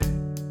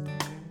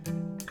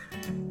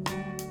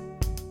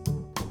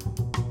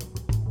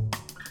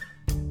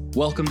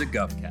Welcome to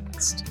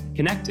GovCast,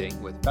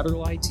 connecting with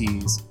federal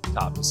IT's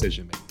top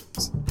decision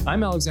makers.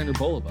 I'm Alexander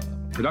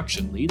Bolova,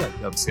 production lead at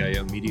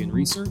GovCIO Media and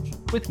Research.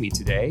 With me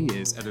today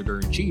is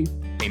Editor-in-Chief,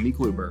 Amy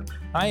Kluber.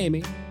 Hi,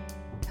 Amy.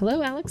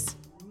 Hello, Alex.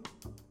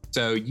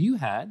 So you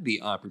had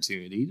the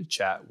opportunity to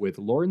chat with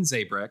Lauren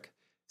Zabreck,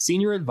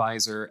 Senior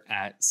Advisor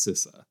at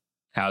CISA.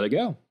 How'd it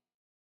go?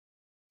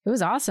 It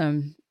was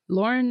awesome.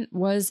 Lauren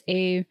was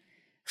a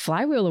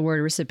Flywheel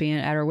Award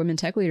recipient at our Women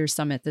Tech Leaders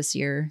Summit this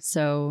year.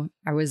 So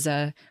I was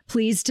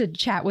pleased to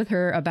chat with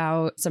her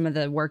about some of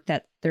the work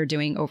that they're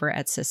doing over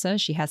at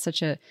CISA. She has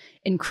such an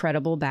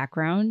incredible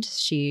background.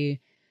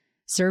 She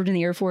served in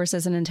the Air Force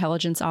as an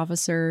intelligence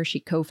officer. She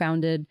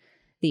co-founded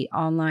the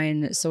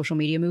online social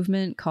media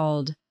movement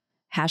called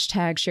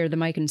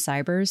 #ShareTheMic in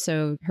Cyber.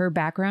 So her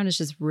background is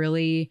just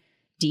really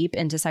deep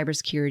into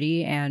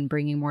cybersecurity and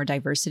bringing more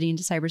diversity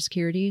into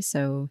cybersecurity.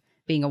 So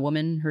being a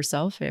woman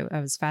herself,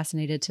 I was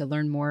fascinated to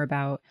learn more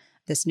about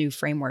this new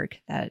framework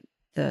that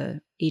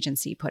the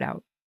agency put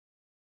out.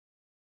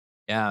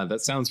 Yeah, that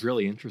sounds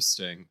really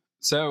interesting.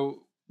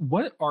 So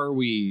what are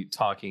we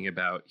talking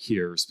about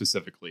here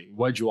specifically?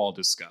 What did you all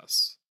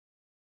discuss?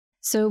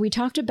 So we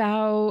talked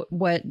about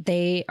what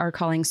they are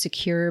calling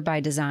Secure by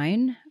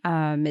Design.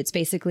 It's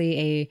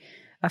basically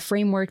a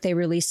framework they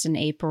released in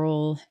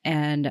April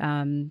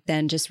and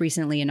then just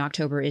recently in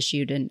October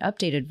issued an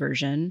updated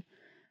version.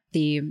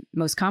 The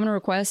most common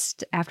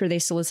request after they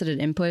solicited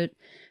input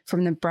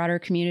from the broader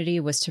community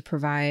was to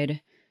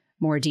provide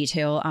more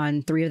detail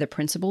on 3 of the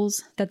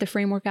principles that the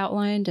framework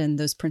outlined, and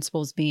those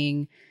principles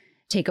being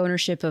take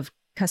ownership of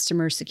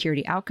customer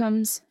security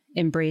outcomes,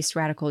 embrace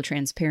radical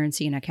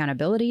transparency and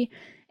accountability,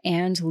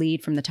 and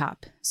lead from the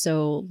top.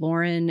 So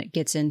Lauren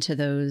gets into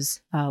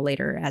those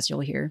later, as you'll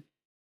hear.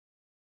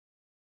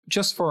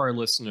 Just for our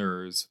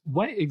listeners,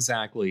 what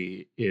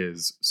exactly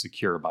is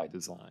Secure by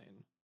Design?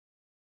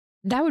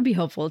 That would be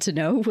helpful to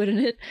know,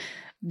 wouldn't it?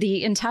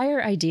 The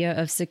entire idea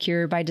of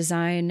Secure by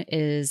Design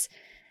is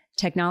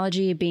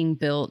technology being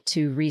built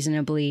to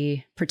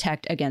reasonably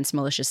protect against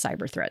malicious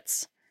cyber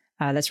threats.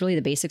 That's really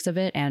the basics of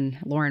it, and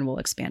Lauren will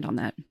expand on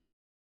that.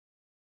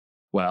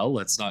 Well,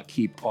 let's not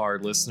keep our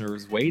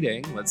listeners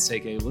waiting. Let's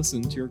take a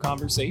listen to your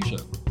conversation.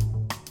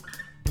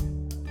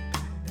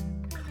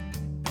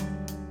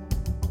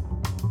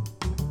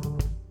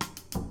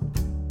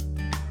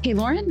 Hey,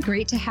 Lauren,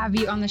 great to have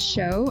you on the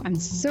show. I'm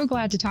so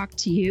glad to talk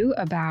to you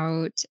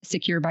about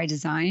Secure by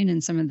Design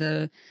and some of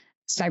the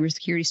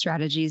cybersecurity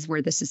strategies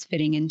where this is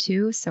fitting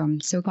into. So I'm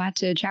so glad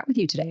to chat with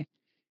you today.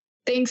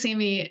 Thanks,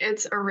 Amy.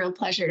 It's a real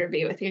pleasure to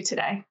be with you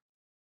today.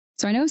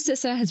 So I know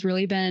CISA has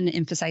really been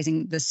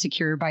emphasizing the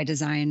Secure by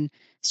Design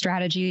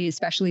strategy,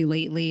 especially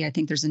lately. I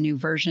think there's a new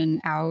version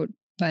out,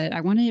 but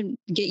I want to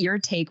get your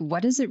take.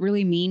 What does it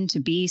really mean to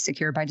be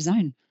Secure by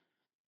Design?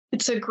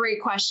 It's a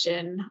great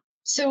question.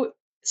 So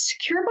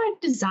Secure by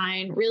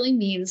Design really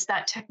means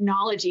that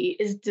technology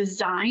is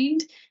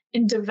designed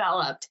and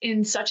developed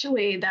in such a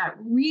way that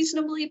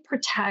reasonably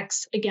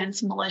protects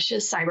against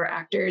malicious cyber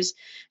actors,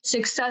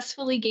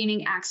 successfully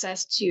gaining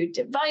access to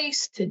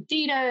device, to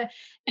data,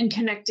 and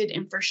connected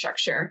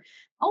infrastructure.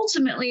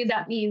 Ultimately,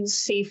 that means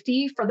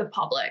safety for the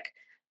public.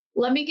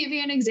 Let me give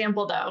you an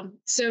example, though.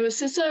 So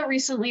CISA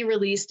recently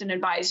released an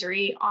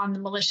advisory on the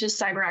malicious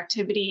cyber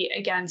activity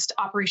against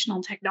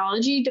operational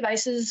technology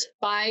devices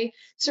by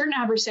certain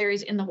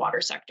adversaries in the water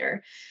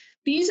sector.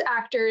 These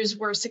actors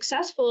were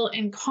successful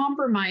in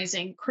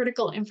compromising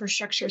critical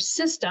infrastructure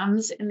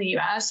systems in the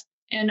US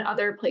and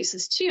other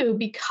places too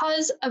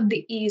because of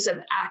the ease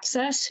of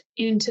access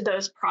into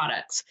those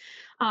products.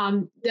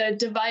 The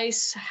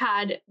device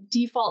had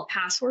default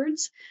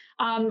passwords,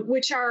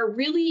 which are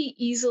really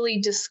easily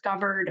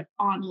discovered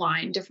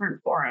online,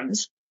 different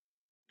forums.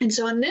 And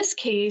so in this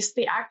case,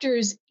 the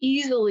actors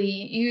easily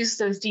use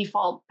those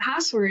default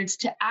passwords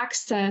to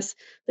access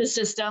the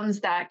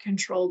systems that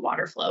control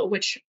water flow,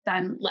 which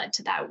then led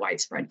to that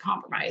widespread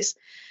compromise.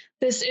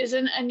 This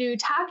isn't a new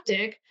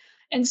tactic.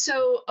 And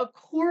so a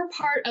core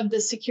part of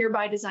the Secure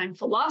by Design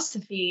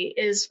philosophy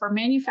is for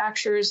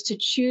manufacturers to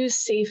choose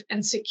safe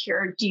and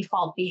secure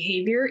default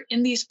behavior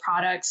in these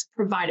products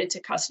provided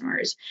to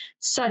customers,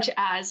 such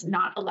as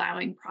not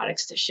allowing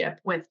products to ship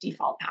with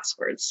default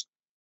passwords.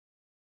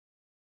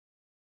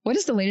 What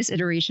is the latest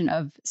iteration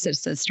of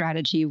CISA's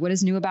strategy? What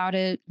is new about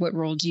it? What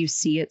role do you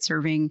see it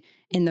serving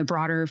in the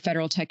broader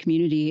federal tech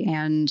community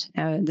and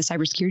the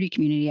cybersecurity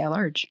community at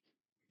large?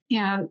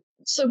 Yeah,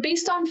 so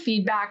based on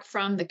feedback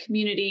from the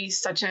community,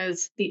 such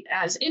as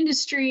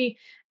industry,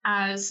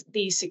 as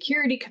the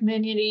security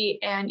community,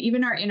 and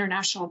even our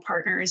international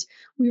partners,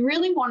 we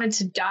really wanted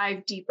to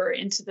dive deeper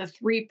into the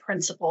 3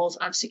 principles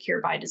of Secure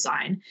by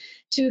Design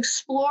to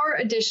explore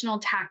additional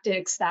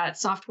tactics that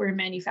software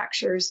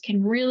manufacturers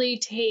can really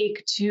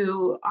take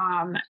to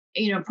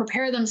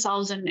prepare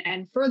themselves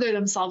and further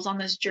themselves on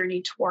this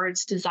journey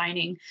towards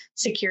designing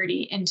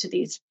security into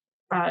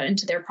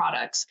their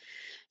products.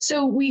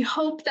 So we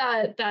hope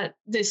that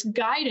this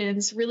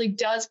guidance really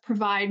does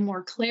provide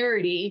more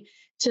clarity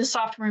to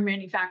software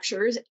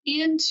manufacturers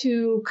and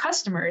to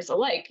customers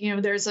alike.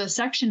 There's a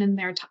section in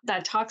there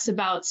that talks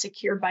about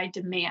secure by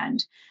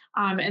demand.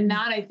 And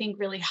that I think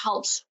really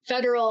helps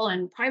federal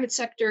and private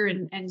sector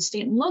and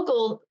state and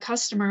local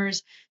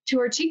customers to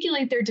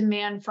articulate their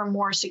demand for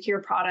more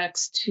secure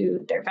products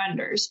to their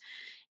vendors.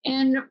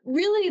 And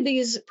really,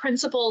 these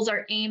principles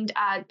are aimed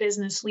at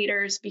business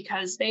leaders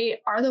because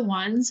they are the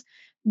ones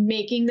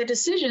making the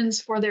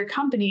decisions for their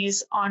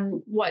companies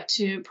on what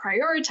to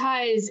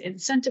prioritize,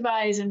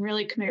 incentivize, and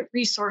really commit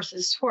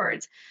resources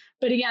towards.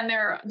 But again,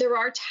 there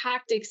are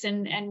tactics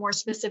and more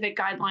specific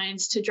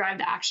guidelines to drive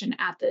the action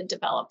at the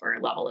developer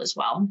level as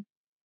well.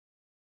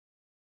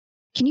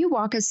 Can you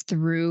walk us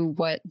through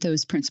what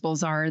those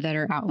principles are that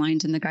are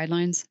outlined in the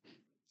guidelines?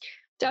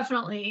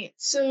 Definitely.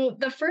 So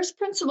the first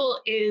principle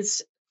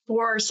is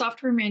for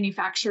software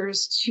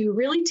manufacturers to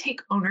really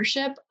take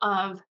ownership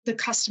of the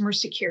customer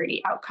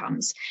security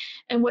outcomes.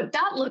 And what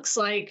that looks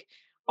like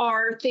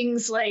are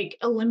things like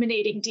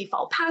eliminating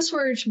default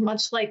passwords,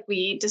 much like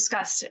we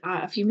discussed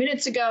a few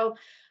minutes ago,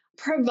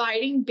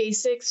 providing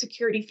basic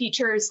security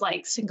features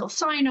like single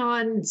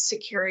sign-on,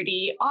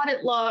 security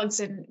audit logs,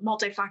 and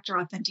multi-factor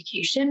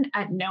authentication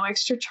at no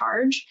extra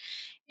charge,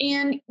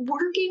 and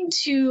working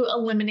to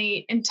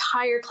eliminate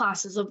entire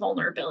classes of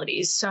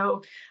vulnerabilities.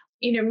 So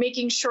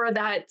making sure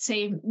that,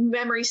 say,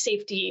 memory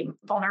safety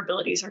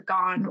vulnerabilities are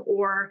gone,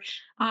 or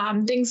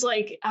things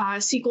like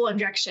SQL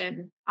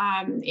injection,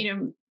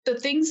 the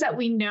things that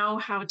we know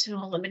how to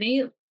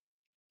eliminate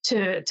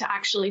to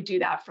actually do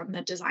that from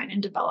the design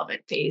and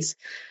development phase.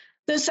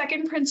 The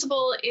second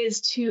principle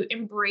is to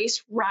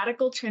embrace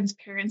radical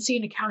transparency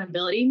and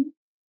accountability.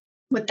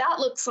 What that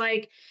looks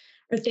like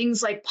are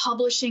things like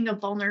publishing a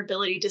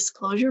vulnerability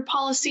disclosure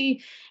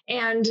policy.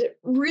 And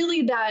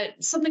really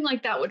that something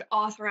like that would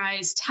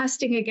authorize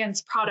testing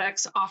against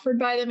products offered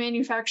by the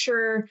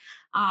manufacturer,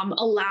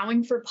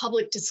 allowing for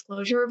public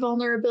disclosure of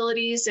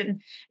vulnerabilities,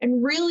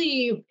 and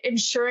really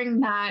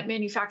ensuring that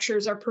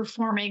manufacturers are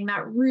performing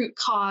that root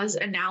cause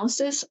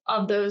analysis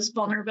of those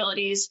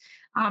vulnerabilities,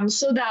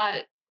 so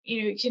that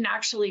you can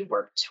actually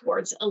work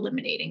towards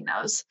eliminating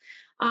those.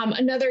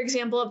 Another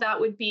example of that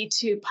would be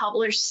to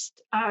publish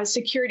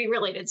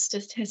security-related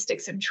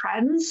statistics and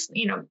trends,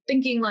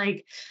 thinking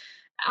like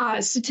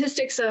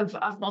statistics of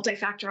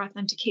multi-factor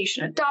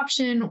authentication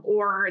adoption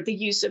or the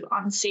use of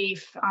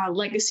unsafe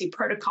legacy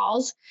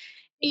protocols,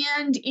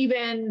 and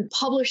even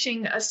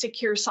publishing a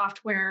secure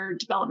software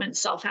development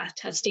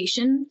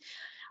self-attestation.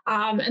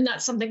 And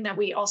that's something that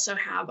we also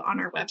have on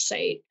our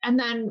website. And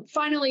then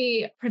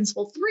finally,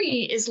 principle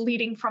 3 is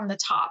leading from the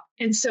top.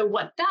 And so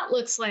what that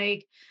looks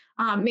like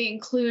may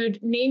include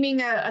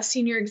naming a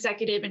senior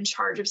executive in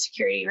charge of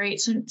security, right?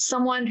 So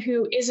someone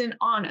who isn't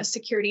on a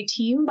security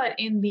team, but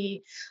in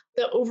the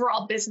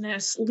overall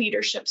business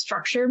leadership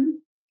structure,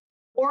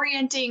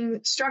 orienting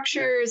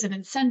structures and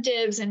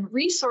incentives and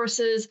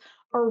resources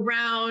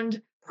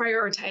around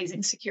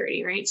prioritizing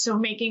security, right? So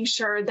making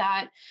sure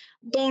that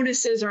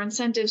bonuses or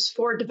incentives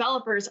for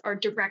developers are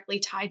directly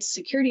tied to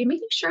security,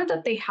 making sure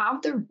that they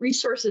have the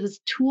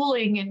resources,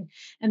 tooling,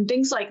 and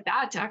things like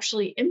that to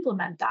actually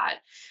implement that.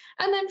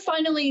 And then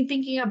finally,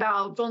 thinking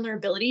about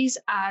vulnerabilities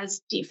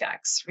as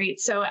defects, right?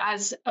 So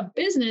as a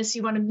business,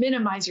 you want to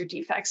minimize your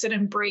defects and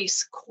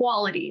embrace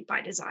quality by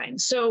design.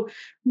 So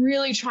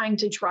really trying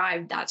to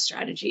drive that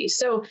strategy.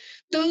 So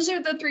those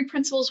are the 3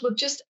 principles with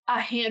just a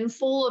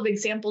handful of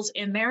examples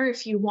in there.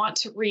 If you want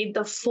to read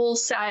the full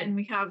set, and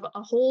we have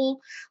a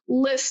whole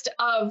list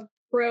of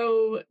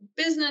pro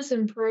business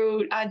and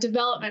pro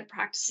development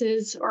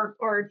practices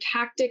or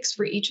tactics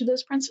for each of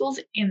those principles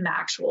in the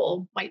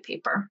actual white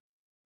paper.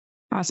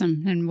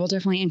 Awesome. And we'll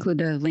definitely include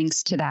the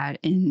links to that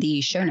in the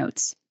show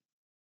notes.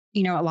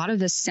 A lot of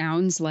this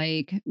sounds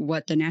like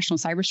what the National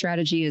Cyber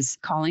Strategy is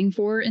calling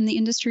for in the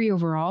industry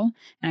overall.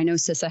 And I know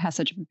CISA has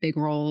such a big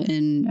role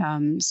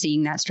in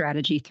seeing that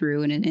strategy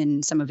through and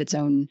in some of its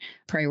own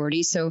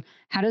priorities. So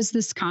how does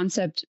this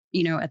concept,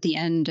 at the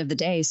end of the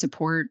day,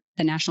 support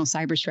the National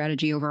Cyber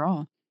Strategy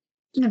overall?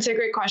 That's a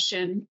great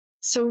question.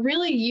 So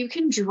really, you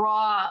can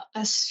draw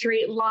a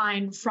straight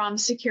line from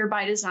Secure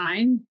by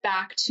Design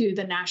back to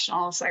the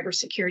National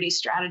Cybersecurity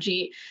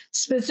Strategy,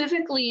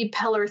 specifically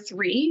Pillar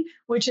 3,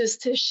 which is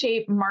to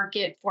shape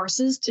market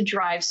forces to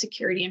drive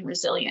security and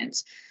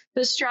resilience.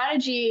 The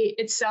strategy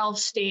itself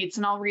states,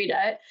 and I'll read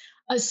it,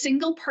 a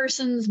single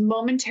person's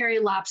momentary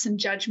lapse in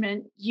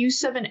judgment,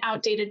 use of an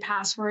outdated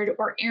password,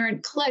 or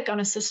errant click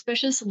on a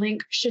suspicious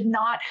link should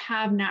not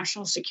have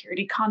national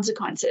security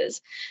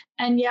consequences.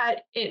 And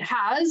yet it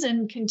has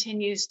and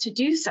continues to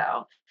do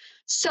so.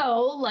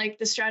 So, like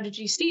the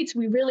strategy states,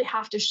 we really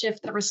have to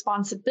shift the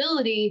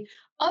responsibility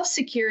of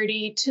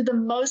security to the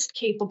most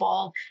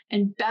capable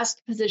and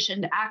best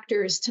positioned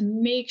actors to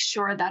make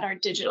sure that our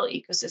digital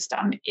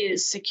ecosystem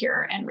is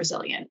secure and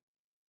resilient.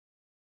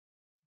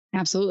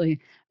 Absolutely.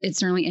 It's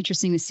certainly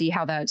interesting to see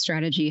how that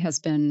strategy has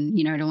been,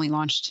 it only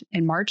launched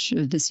in March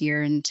of this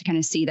year, and to kind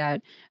of see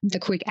that the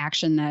quick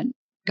action that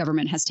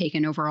government has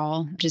taken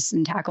overall just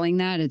in tackling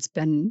that, it's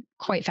been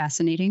quite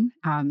fascinating.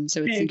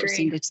 So it's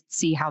interesting to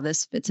see how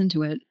this fits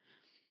into it.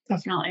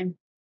 Definitely.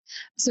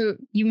 So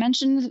you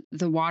mentioned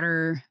the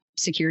water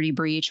security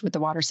breach with the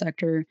water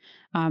sector,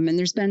 and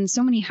there's been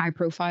so many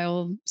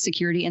high-profile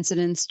security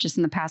incidents just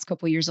in the past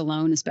couple of years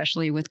alone,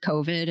 especially with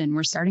COVID. And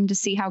we're starting to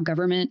see how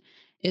government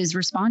is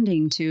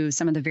responding to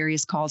some of the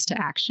various calls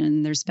to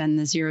action. There's been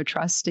the Zero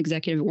Trust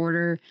executive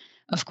order,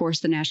 of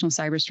course, the National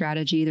Cyber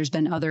Strategy. There's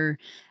been other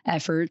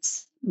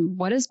efforts.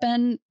 What has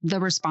been the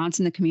response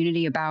in the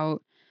community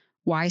about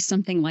why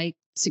something like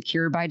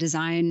secure by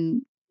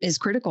design is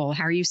critical?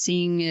 How are you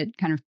seeing it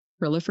kind of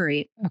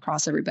proliferate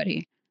across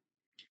everybody?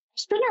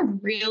 There's been a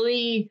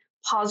really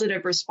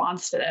positive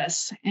response to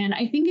this. And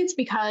I think it's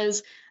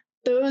because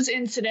those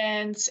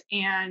incidents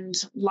and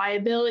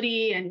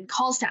liability and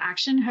calls to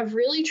action have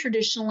really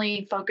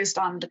traditionally focused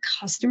on the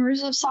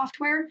customers of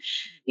software.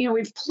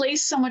 We've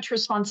placed so much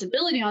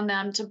responsibility on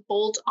them to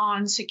bolt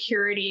on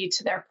security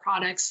to their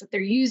products that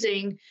they're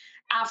using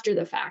after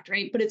the fact,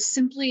 right? But it's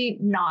simply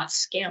not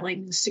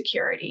scaling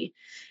security.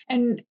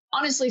 And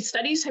honestly,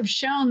 studies have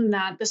shown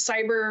that the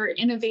cyber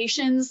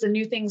innovations, the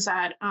new things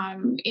that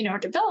are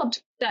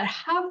developed that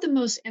have the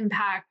most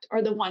impact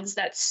are the ones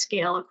that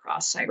scale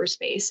across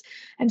cyberspace.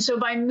 And so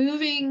by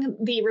moving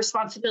the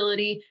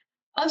responsibility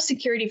of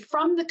security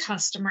from the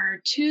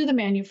customer to the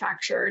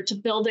manufacturer to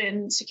build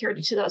in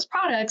security to those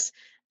products,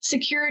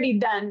 security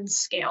then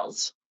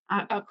scales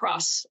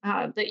across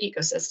the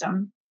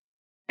ecosystem.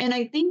 And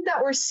I think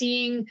that we're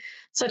seeing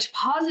such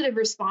positive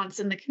response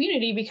in the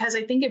community because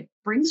I think it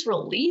brings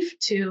relief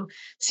to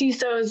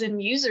CISOs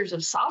and users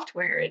of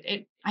software.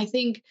 It I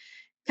think,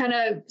 kind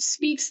of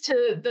speaks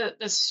to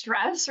the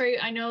stress, right?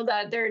 I know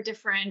that there are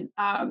different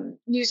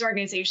news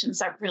organizations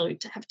that really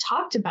have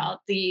talked about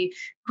the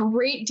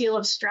great deal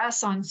of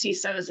stress on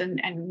CISOs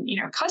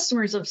and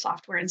customers of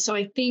software. And so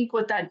I think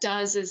what that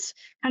does is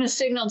kind of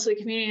signal to the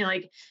community,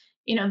 like,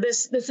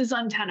 this is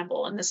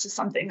untenable and this is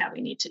something that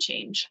we need to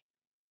change.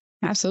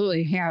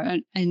 Absolutely. Yeah.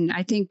 And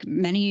I think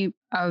many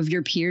of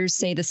your peers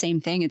say the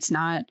same thing. It's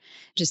not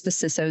just the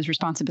CISO's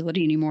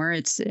responsibility anymore.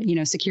 It's,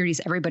 security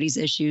is everybody's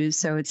issue.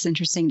 So it's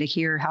interesting to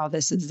hear how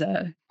this is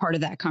a part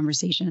of that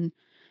conversation.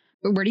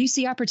 But where do you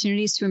see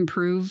opportunities to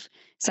improve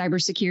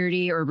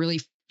cybersecurity or really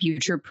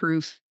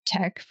future-proof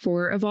tech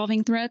for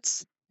evolving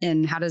threats?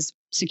 And how does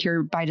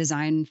secure by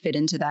design fit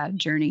into that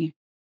journey?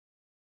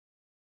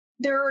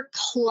 There are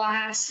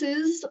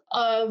classes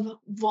of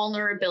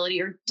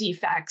vulnerability or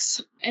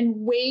defects and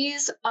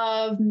ways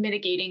of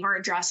mitigating or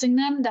addressing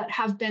them that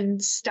have been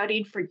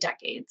studied for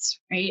decades,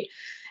 right?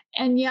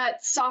 And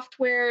yet,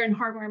 software and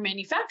hardware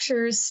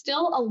manufacturers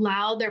still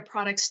allow their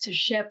products to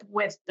ship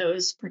with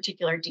those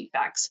particular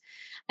defects.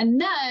 And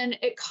then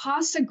it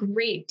costs a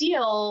great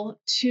deal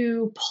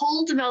to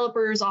pull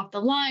developers off the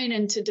line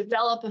and to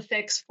develop a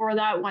fix for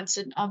that once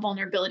a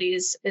vulnerability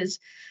is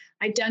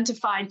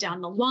identified down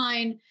the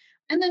line.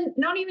 And then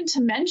not even to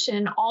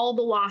mention all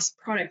the lost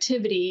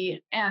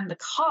productivity and the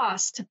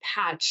cost to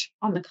patch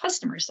on the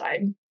customer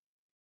side.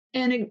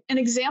 And an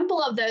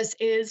example of this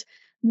is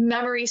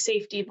memory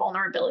safety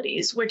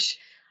vulnerabilities, which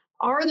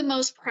are the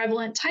most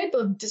prevalent type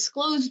of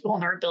disclosed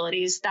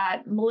vulnerabilities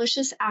that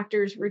malicious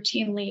actors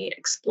routinely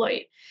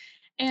exploit.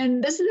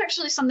 And this is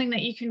actually something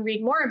that you can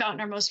read more about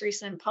in our most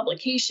recent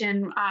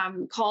publication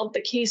called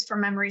The Case for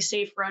Memory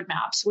Safe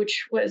Roadmaps,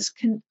 which was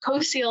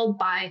co-sealed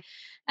by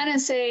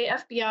NSA,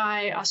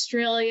 FBI,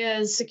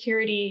 Australia's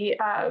Security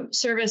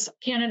Service,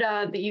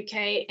 Canada, the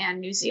UK, and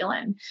New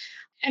Zealand.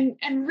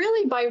 And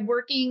really by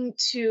working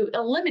to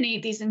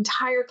eliminate these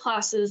entire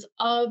classes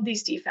of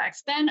these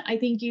defects, then I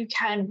think you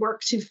can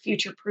work to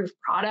future-proof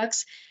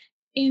products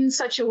in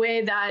such a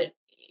way that,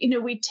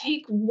 we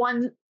take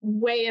one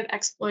way of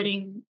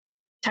exploiting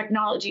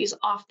technologies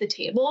off the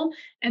table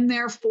and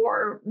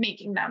therefore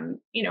making them,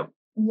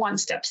 one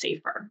step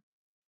safer.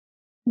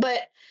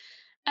 But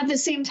at the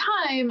same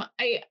time,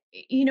 I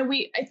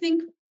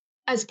think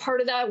as part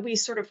of that, we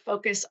sort of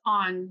focus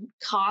on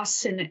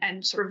costs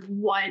and sort of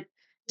what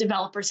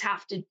developers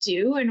have to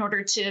do in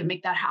order to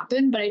make that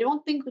happen. But I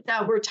don't think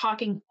that we're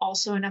talking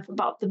also enough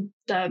about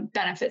the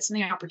benefits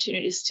and the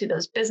opportunities to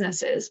those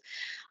businesses.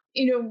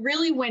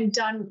 Really when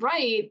done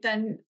right,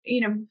 then,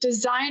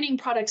 designing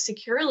products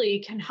securely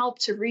can help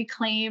to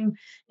reclaim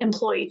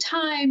employee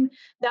time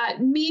that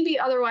maybe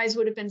otherwise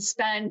would have been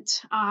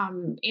spent,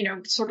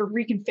 sort of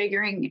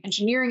reconfiguring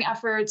engineering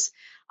efforts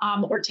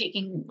or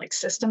taking like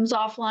systems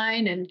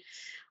offline. And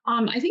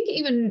I think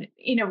even,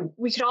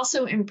 we could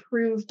also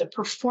improve the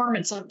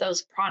performance of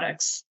those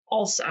products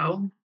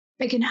also.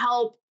 It can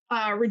help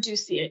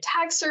reduce the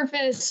attack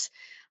surface,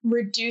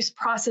 reduce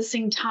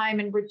processing time,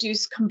 and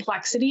reduce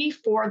complexity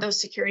for those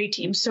security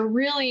teams. So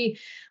really,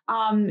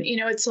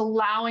 it's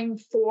allowing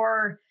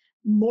for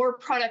more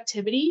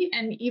productivity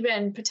and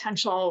even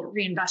potential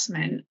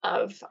reinvestment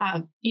of,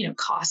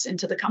 costs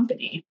into the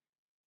company.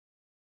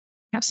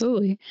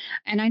 Absolutely.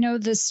 And I know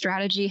this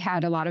strategy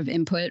had a lot of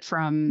input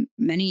from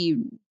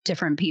many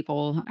different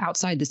people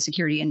outside the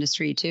security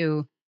industry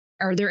too.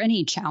 Are there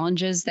any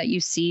challenges that you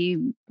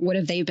see? What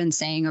have they been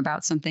saying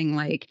about something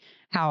like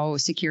how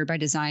secure by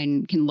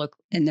design can look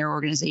in their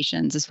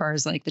organizations as far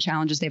as like the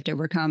challenges they have to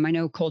overcome? I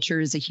know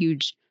culture is a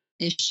huge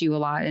issue a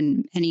lot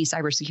in any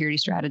cybersecurity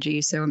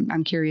strategy. So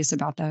I'm curious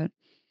about that.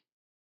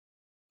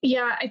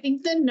 Yeah, I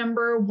think the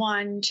number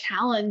one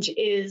challenge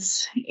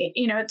is,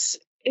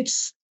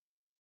 it's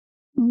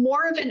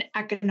more of an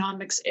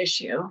economics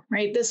issue,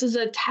 right? This is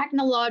a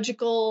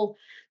technological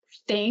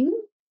thing,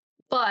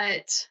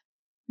 but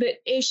the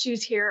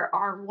issues here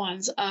are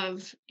ones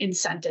of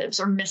incentives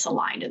or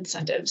misaligned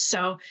incentives.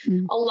 So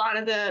a lot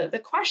of the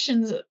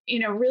questions,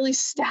 really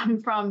stem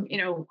from,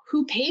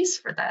 who pays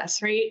for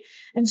this, right?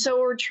 And so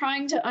we're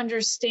trying to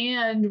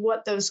understand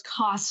what those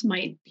costs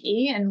might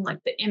be and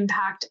like the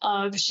impact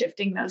of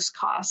shifting those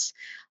costs.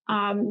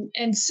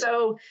 And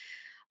so,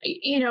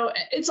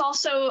 it's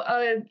also,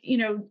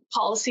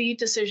 policy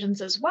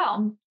decisions as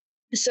well.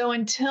 So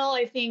until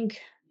I think,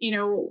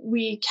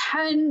 we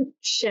can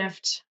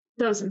shift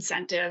those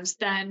incentives,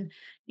 then,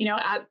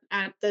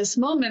 at this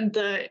moment,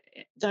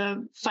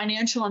 the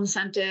financial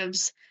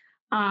incentives,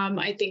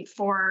 I think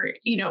for,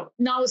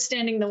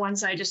 notwithstanding the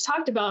ones I just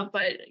talked about,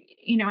 but,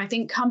 I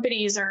think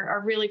companies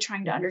are really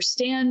trying to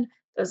understand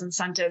those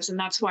incentives. And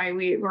that's why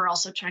we're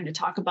also trying to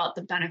talk about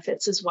the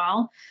benefits as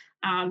well.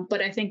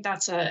 But I think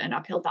that's an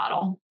uphill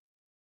battle.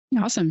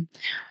 Awesome.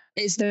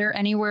 Is there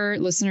anywhere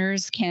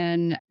listeners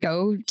can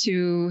go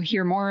to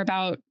hear more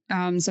about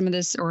some of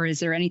this, or is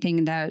there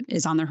anything that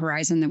is on the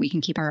horizon that we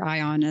can keep our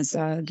eye on as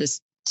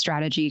this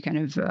strategy kind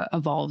of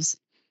evolves?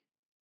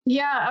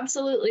 Yeah,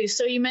 absolutely.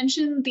 So you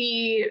mentioned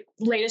the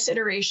latest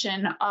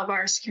iteration of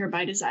our Secure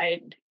by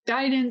Design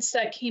guidance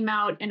that came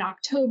out in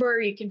October.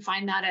 You can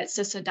find that at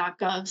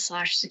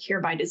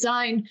CISA.gov/secure by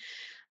design.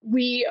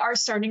 We are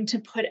starting to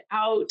put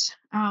out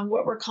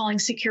what we're calling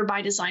Secure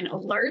by Design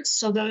alerts.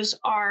 So those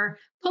are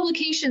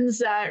publications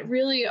that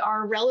really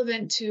are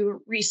relevant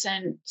to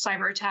recent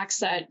cyber attacks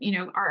that,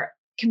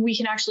 we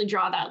can actually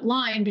draw that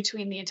line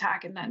between the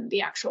attack and then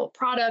the actual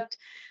product.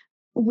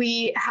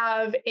 We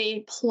have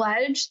a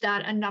pledge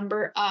that a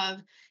number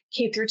of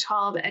K through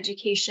 12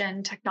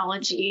 education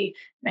technology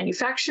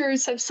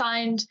manufacturers have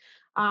signed.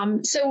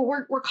 So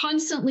we're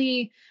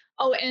constantly.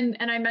 Oh, and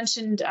I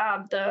mentioned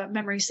the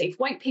Memory Safe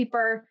white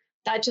paper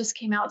that just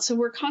came out. So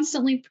we're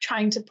constantly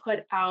trying to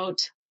put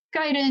out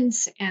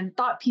guidance and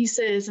thought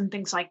pieces and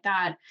things like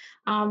that,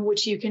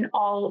 which you can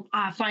all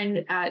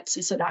find at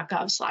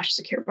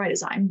CISA.gov/secure by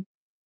design.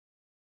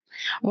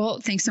 Well,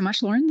 thanks so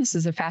much, Lauren. This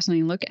is a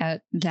fascinating look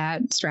at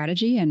that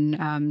strategy,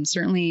 and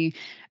certainly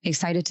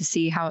excited to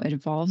see how it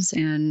evolves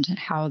and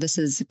how this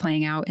is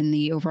playing out in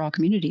the overall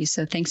community.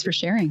 So thanks for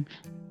sharing.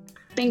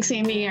 Thanks,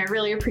 Amy. I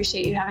really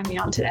appreciate you having me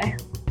on today.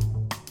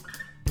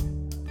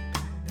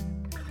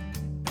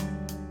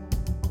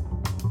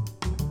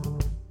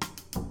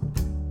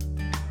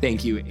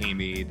 Thank you,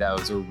 Amy. That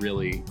was a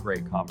really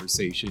great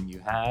conversation you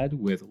had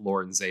with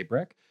Lauren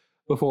Zabreck.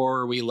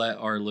 Before we let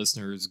our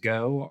listeners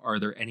go, are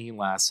there any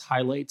last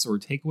highlights or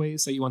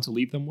takeaways that you want to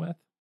leave them with?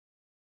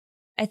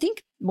 I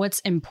think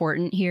what's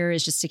important here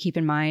is just to keep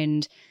in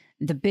mind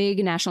the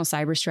big national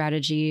cyber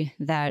strategy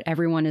that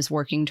everyone is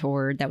working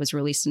toward that was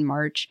released in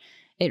March.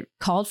 It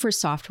called for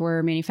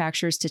software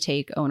manufacturers to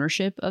take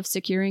ownership of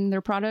securing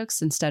their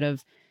products instead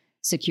of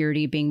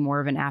security being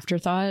more of an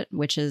afterthought,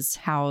 which is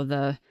how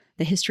the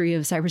history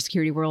of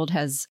cybersecurity world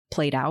has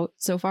played out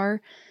so far.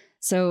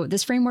 So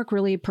this framework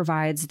really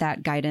provides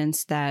that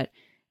guidance that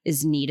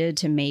is needed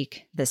to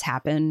make this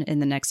happen in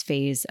the next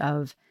phase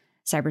of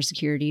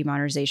cybersecurity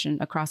modernization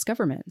across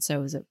government. So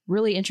it was a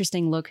really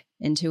interesting look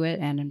into it.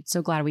 And I'm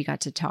so glad we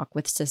got to talk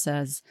with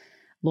CISA's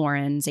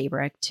Lauren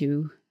Zabreck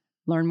to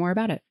learn more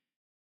about it.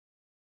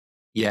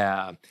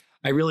 Yeah,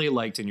 I really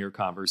liked in your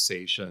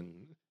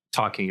conversation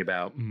talking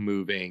about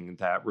moving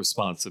that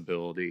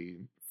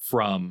responsibility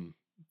from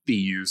the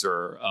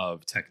user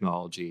of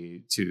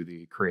technology to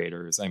the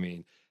creators. I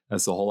mean,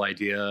 that's the whole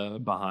idea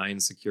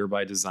behind Secure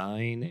by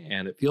Design.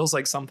 And it feels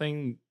like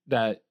something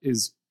that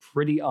is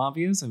pretty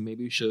obvious and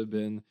maybe should have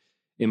been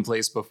in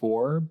place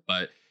before,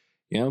 but,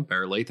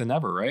 better late than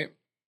never, right?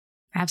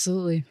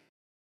 Absolutely.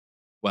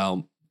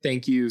 Well,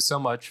 thank you so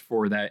much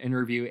for that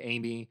interview,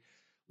 Amy.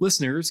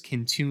 Listeners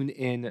can tune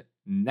in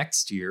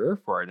next year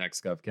for our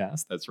next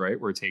GovCast. That's right.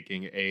 We're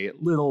taking a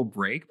little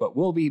break, but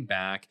we'll be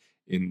back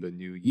in the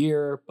new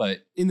year. But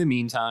in the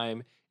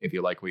meantime, if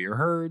you like what you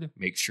heard,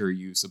 make sure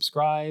you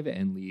subscribe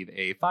and leave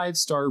a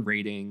 5-star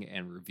rating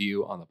and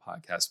review on the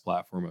podcast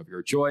platform of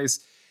your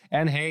choice.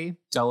 And hey,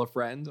 tell a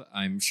friend.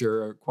 I'm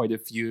sure quite a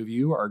few of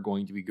you are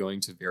going to be going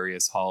to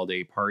various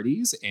holiday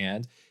parties.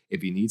 And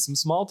if you need some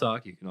small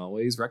talk, you can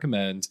always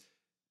recommend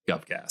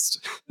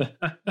GovCast.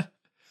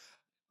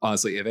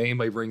 Honestly, if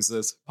anybody brings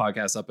this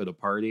podcast up at a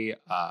party,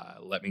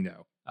 let me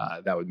know.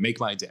 That would make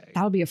my day.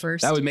 That would be a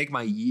first. That would make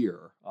my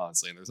year,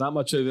 honestly. And there's not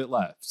much of it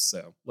left.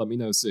 So let me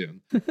know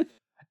soon.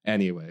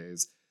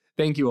 Anyways,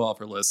 thank you all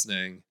for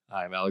listening.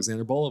 I'm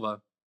Alexander Bolova.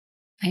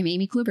 I'm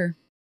Amy Kluber.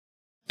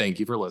 Thank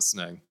you for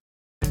listening.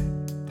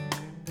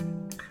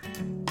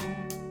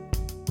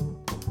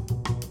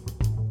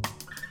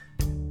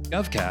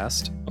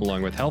 GovCast,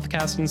 along with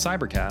HealthCast and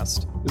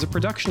CyberCast, is a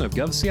production of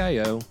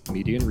GovCIO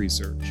Media and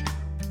Research.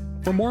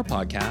 For more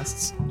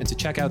podcasts and to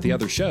check out the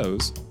other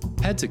shows,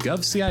 head to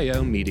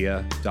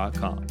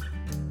govciomedia.com.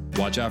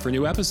 Watch out for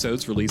new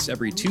episodes released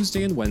every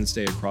Tuesday and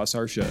Wednesday across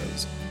our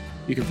shows.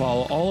 You can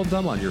follow all of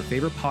them on your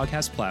favorite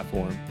podcast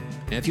platform.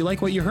 And if you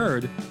like what you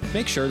heard,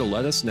 make sure to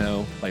let us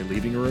know by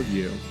leaving a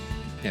review.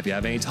 And if you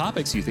have any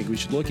topics you think we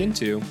should look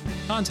into,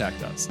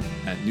 contact us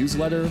at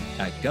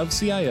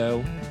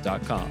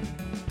newsletter@govcio.com.